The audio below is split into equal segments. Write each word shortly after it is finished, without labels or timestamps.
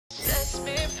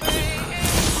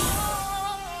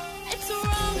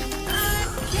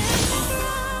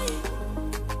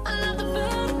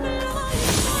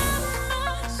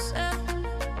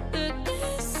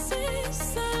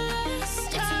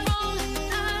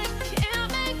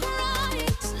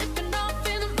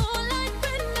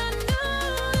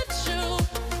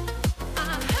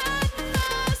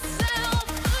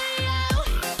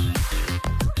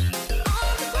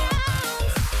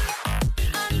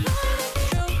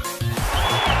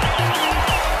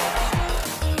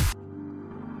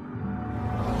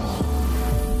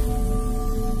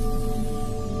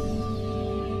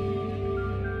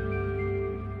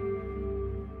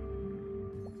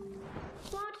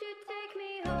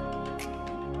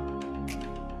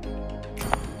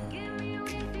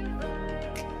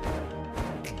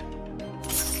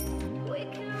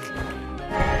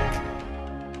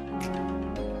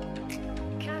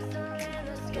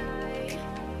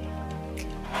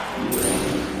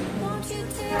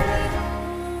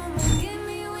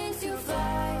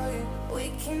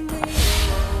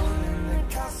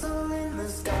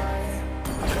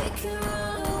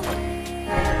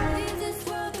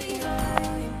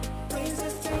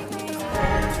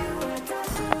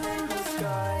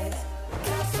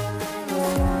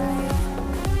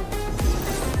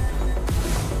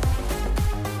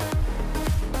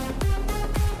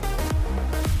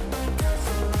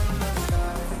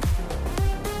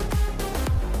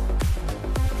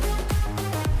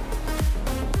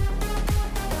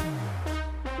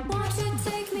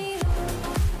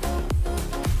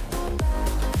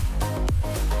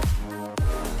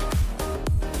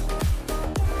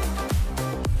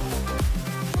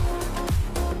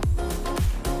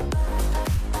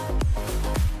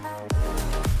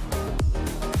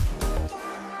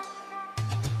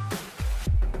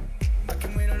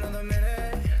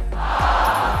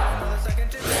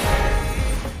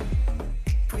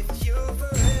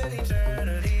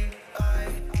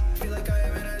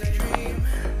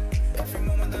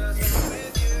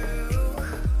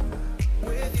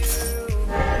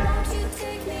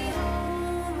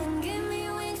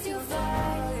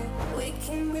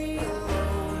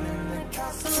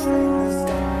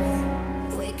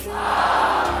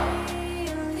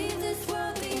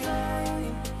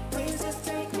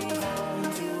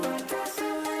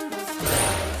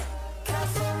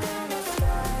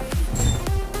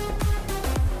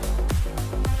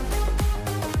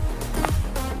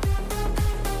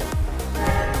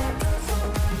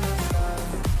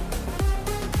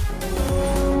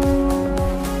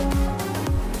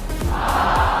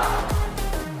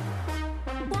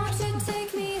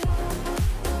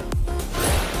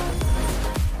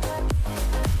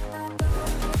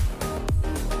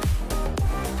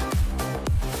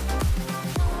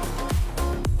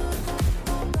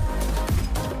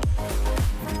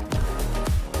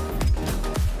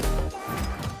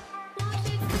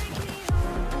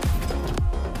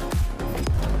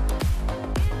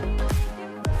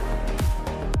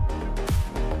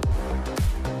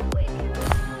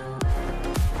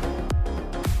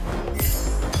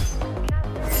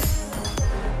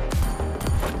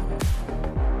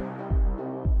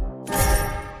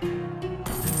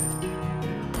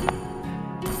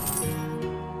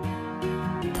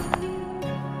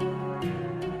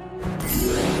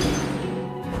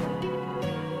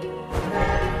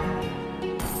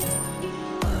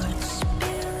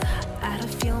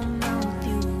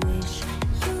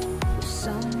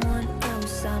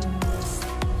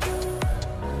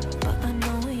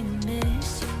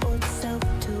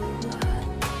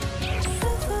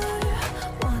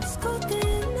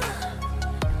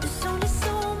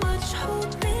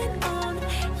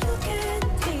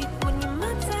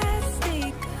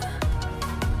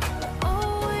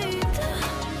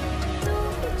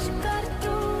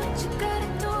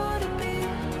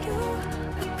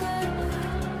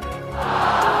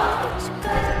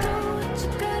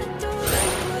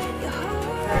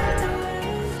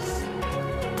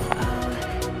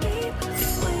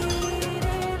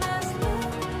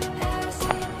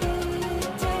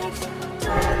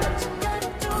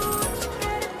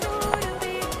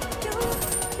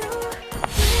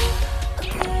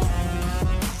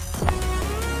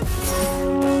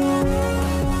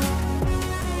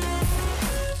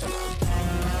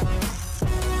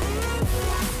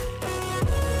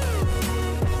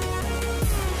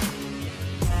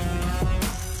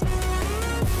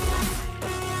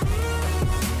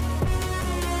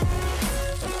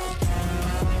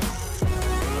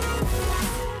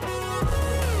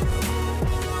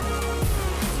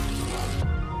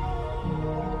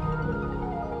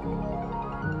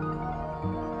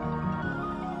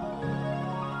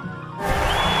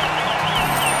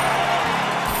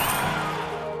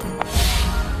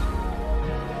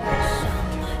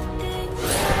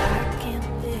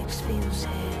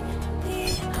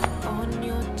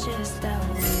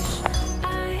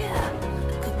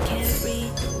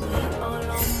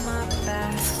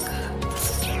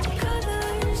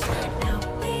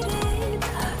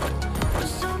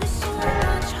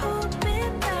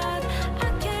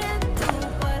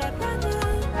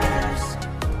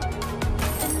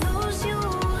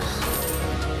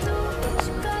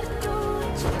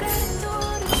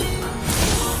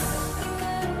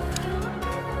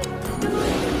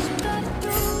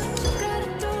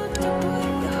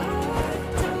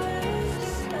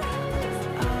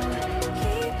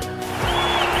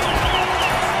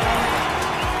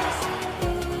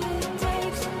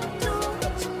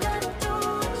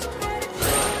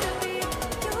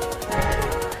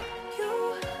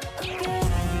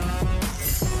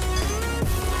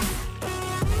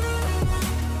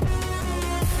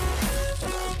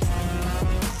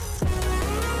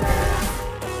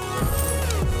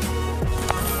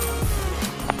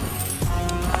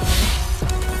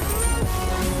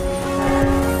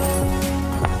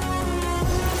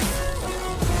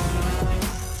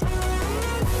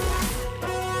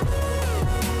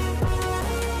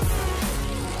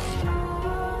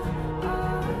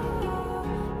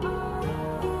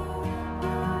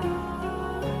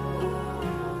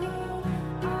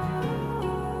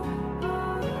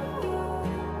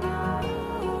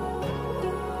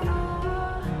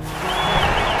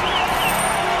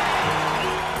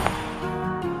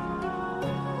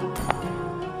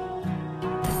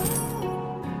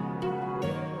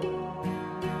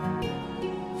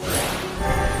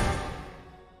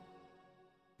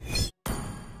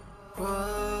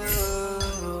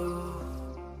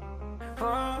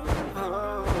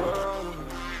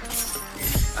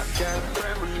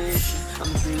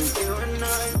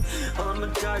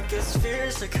I guess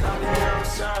fears are coming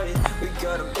outside. We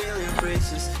got a billion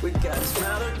races, we got this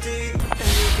melody, and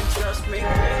you can trust me,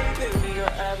 baby, we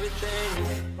got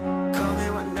everything. Call me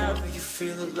whenever you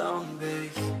feel alone,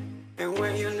 babe, and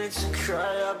when you need to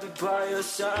cry, I'll be by your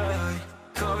side.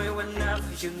 Call me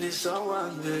whenever you need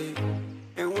someone, babe,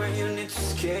 and when you need to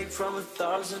escape from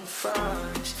 1,000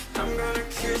 fires. I'm gonna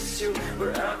kiss you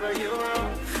wherever you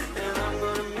are, and I'm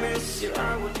gonna miss you,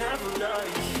 I will never lie.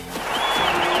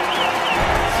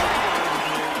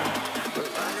 We're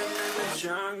running in the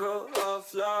jungle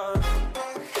of love.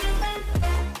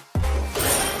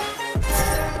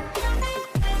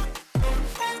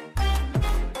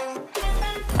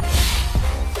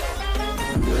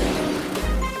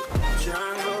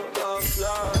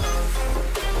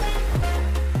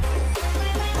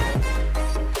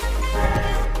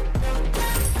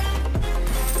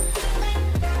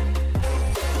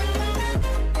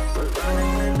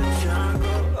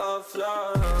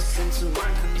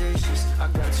 I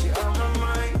got you on my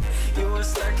mind. You were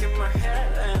stuck in my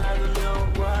head and I don't know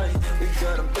why. We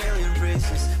got a billion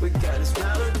races, we got this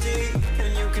melody,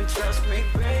 and you can trust me,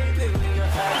 baby, we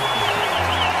got everything.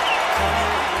 Call me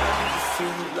whenever you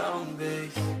feel alone,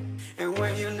 babe, and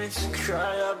when you need to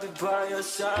cry, I'll be by your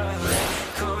side.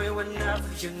 Call me whenever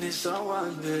you need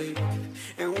someone, babe,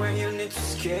 and when you need to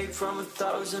escape from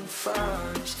 1,000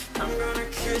 fires. I'm gonna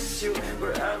kiss you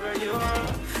wherever you are,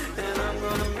 and I'm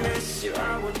gonna miss you,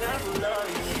 I will never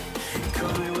lie.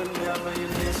 Call me whenever you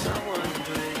need someone,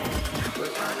 babe.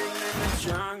 We're running in the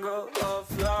jungle of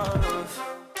love.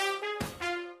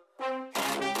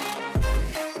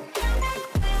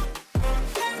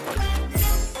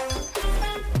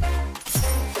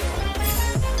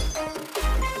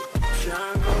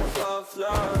 Jungle of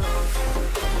love.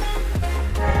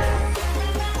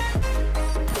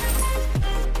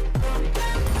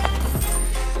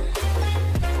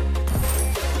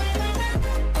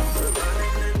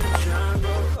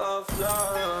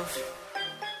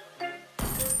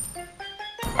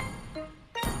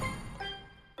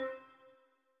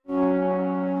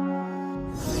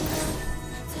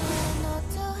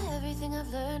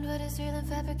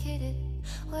 Fabricated.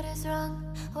 What is wrong?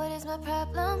 What is my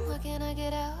problem? What can I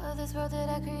get out of this world that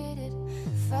I created?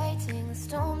 Fighting the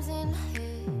storms in my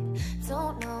head.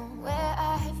 Don't know where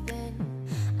I have been.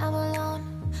 I'm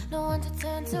alone, no one to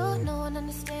turn to. No one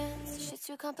understands, shit's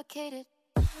too complicated.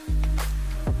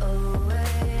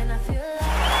 Away and I feel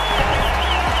like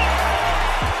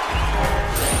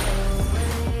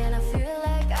away and I feel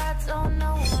like I don't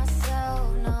know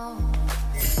myself, no.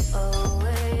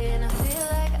 Away and I feel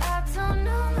like I don't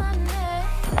know my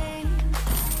name,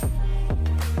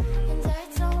 and I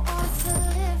don't want to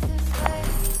live this way.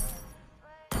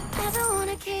 I don't want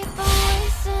to keep on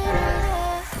wasting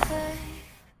away.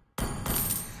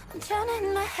 I'm drowning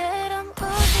in my head, I'm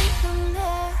losing the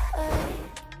night.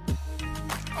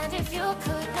 And if you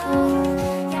could know,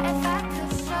 yeah, if I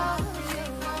could show you,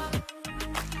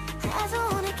 I don't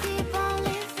want to keep on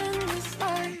living this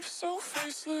life so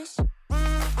faceless.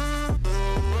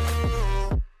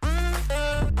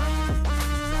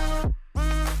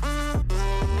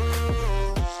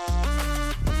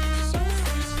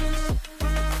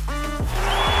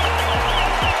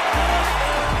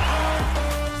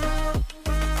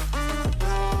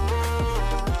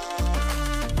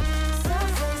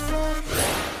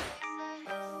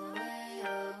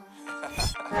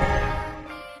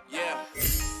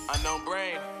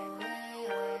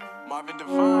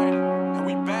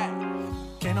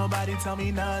 Tell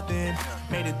me nothing.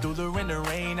 Made it through the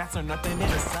rain, I turned nothing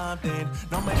into something.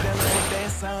 No more dealing with the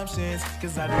assumptions,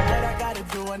 cause I do what I gotta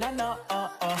do and I know,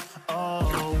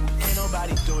 ain't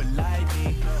nobody do it like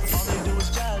me. All they do is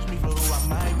judge me for who I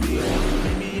might be.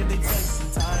 Maybe if they take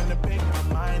some time to pick my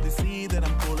mind, they see that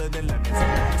I'm cooler than lemons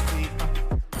and iced tea.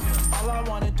 All I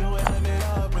wanna do is live it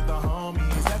up with the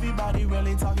homies. Everybody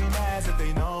really talking as if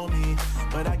they know me,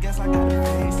 but I guess I gotta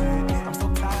face it. I'm so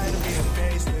tired of being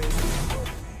faceless.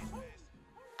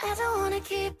 I don't wanna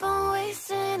keep on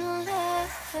wasting a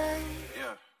life.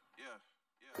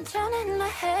 I'm drowning in my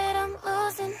head, I'm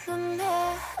losing the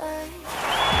night.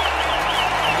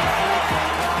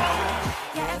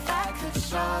 Yeah, if I could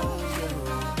show you,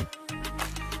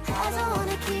 I don't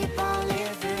wanna keep on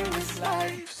living this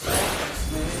life so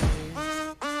faceless.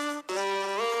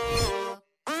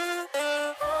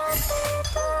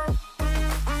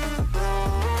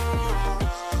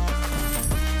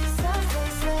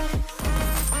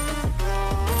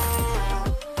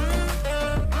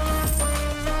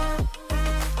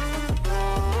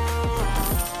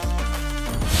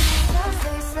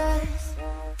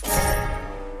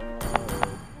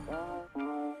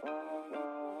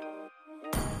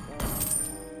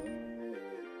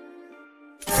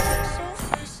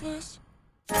 shush.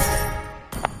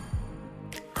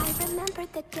 I remember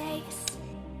the days,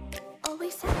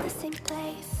 always at the same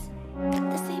place,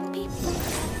 the same people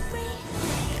every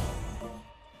day.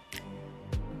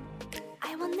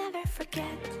 I will never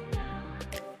forget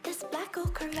this black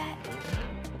old Corvette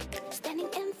standing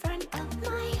in front of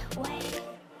my way.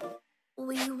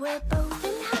 We were both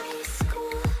in high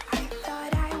school. I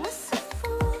thought I was a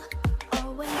fool.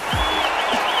 Oh, when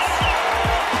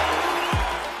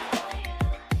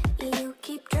you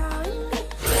keep drawing me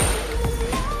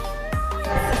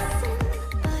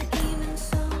but even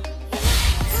so,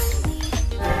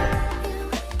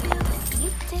 you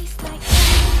taste like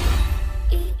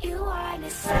candy. Eat you on a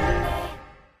Sunday.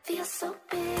 Feel so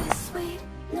bittersweet,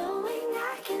 knowing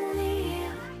I can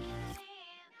leave.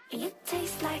 You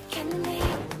taste like candy.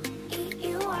 Eat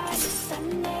you on a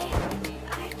Sunday.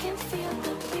 I can feel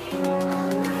the beat on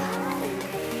my heart and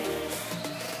peace.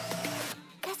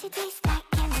 'Cause you taste like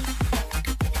candy.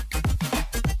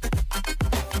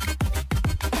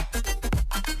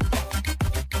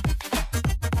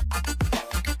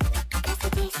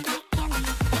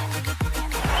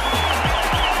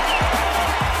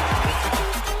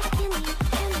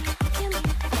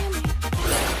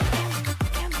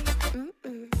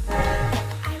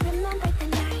 I remember the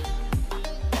night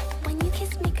when you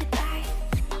kissed me goodbye,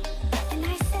 and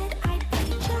I said I'd be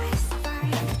just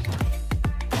fine.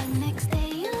 The next day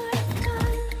you were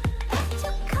gone, left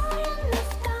your car in the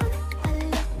sun. But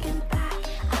looking back,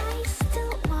 I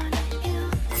still want you.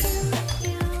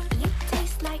 You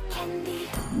taste like candy.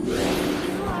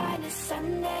 You on a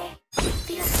Sunday.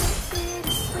 Feel so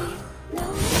bittersweet,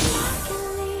 knowing I can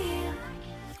leave.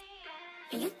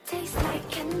 You taste like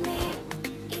candy.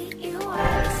 Eat you on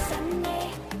a Sunday.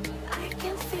 I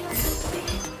can feel the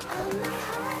beat of my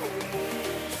heart and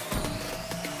peace.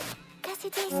 'Cause you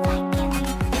taste like candy.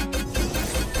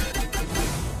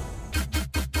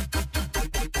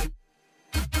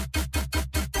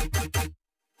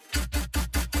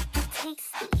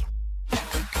 Tasty.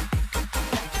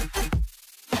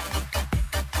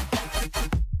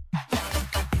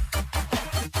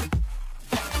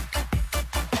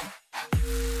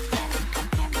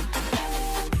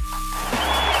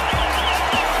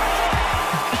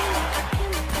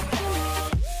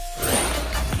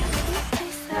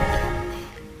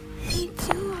 Eat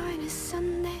you on a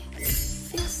Sunday.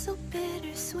 Feel so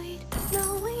bittersweet,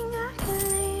 knowing I can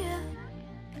leave.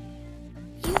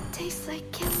 You taste like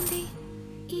candy.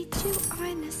 Eat you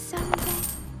on a Sunday.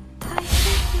 I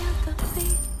can feel the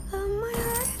beat of my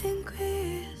heart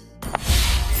increase.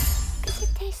 'Cause you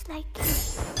taste like candy.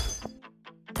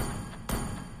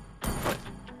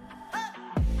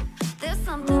 There's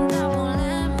something that won't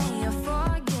let me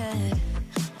forget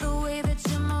the way that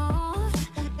you move.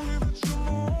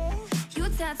 You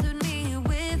tattooed me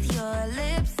with your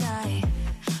lips. I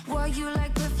wore you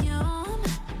like perfume.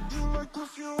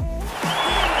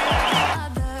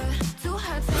 Other two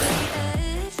hearts on the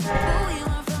edge. But we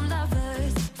went from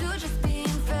lovers to just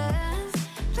being friends.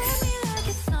 Play me like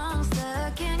a song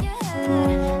stuck in your head.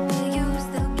 But you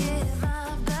still get my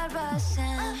blood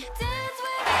rushing. Dance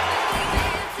with me, baby,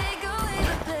 take away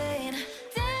the pain.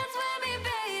 Dance with me,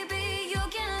 baby, you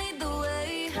can lead the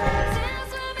way.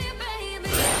 Dance with me,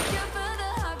 baby, cure for the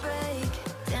heartbreak.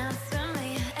 Dance with me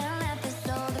and let this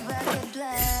old record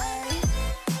play.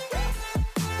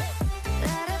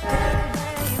 Let it play,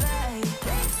 baby.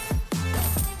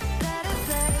 Let it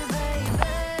play,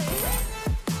 baby.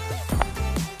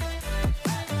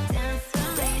 Dance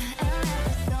with me and let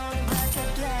this old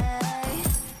record play.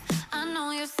 I know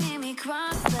you see me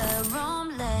cross the room.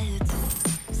 Let's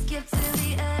skip to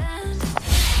the end.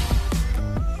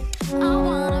 I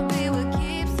wanna be what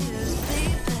keeps you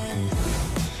sleepless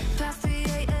past 3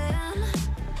 a.m.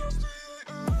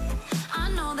 I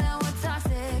know that we're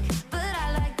toxic, but I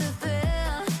like the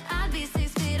thrill. I'd be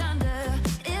 6 feet under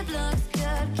if looks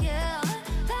could kill.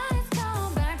 Let's go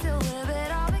back to where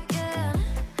it all began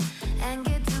and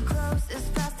get too close as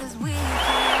fast as we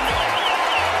can.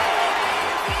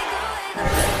 Take away the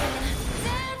pain.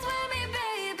 Dance with me,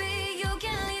 baby, you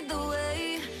can lead the way.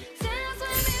 Dance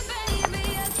with me, baby,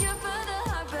 a cure for the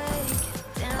heartbreak.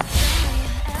 Dance with me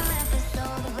and let this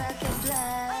old record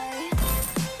play.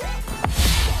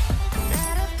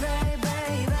 Let it play,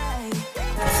 baby.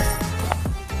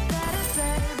 Let it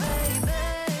play, baby.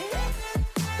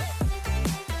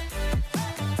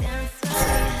 Dance with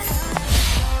me and let this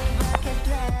old record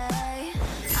play.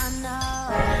 I know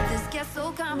this gets so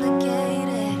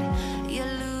complicated. You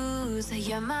lose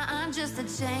your mind just to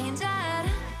change it.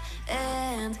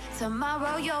 And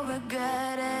tomorrow you'll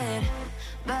regret it.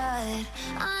 But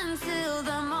until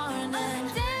the morning,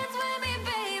 dance with me,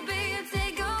 baby,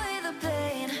 take away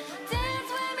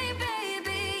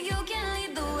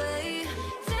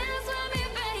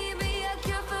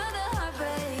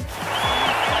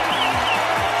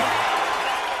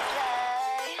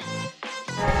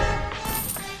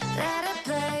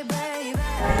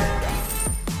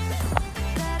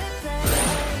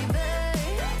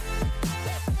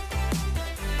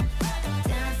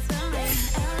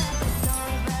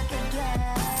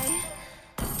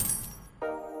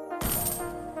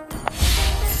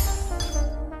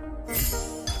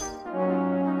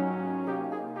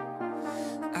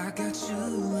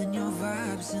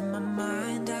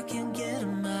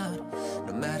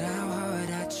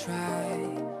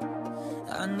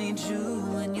need you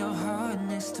and your heart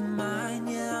next to mine.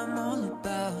 Yeah, I'm all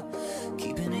about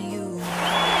keeping it you.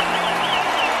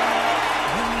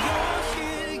 When you're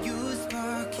here, you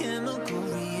spark chemical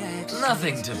reactions.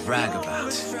 Nothing to brag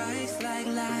about. Strikes like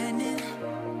lightning.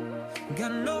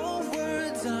 Got no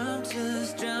words, I'm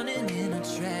just drowning in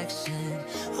attraction.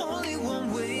 Only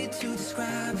one way to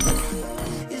describe it.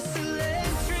 It's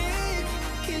electric,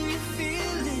 can you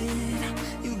feel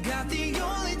it? You got the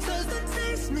only touch that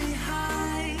takes me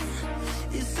high.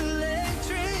 It's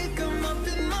electric, I'm up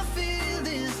in my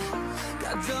feelings.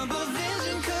 Got double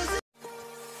vision cause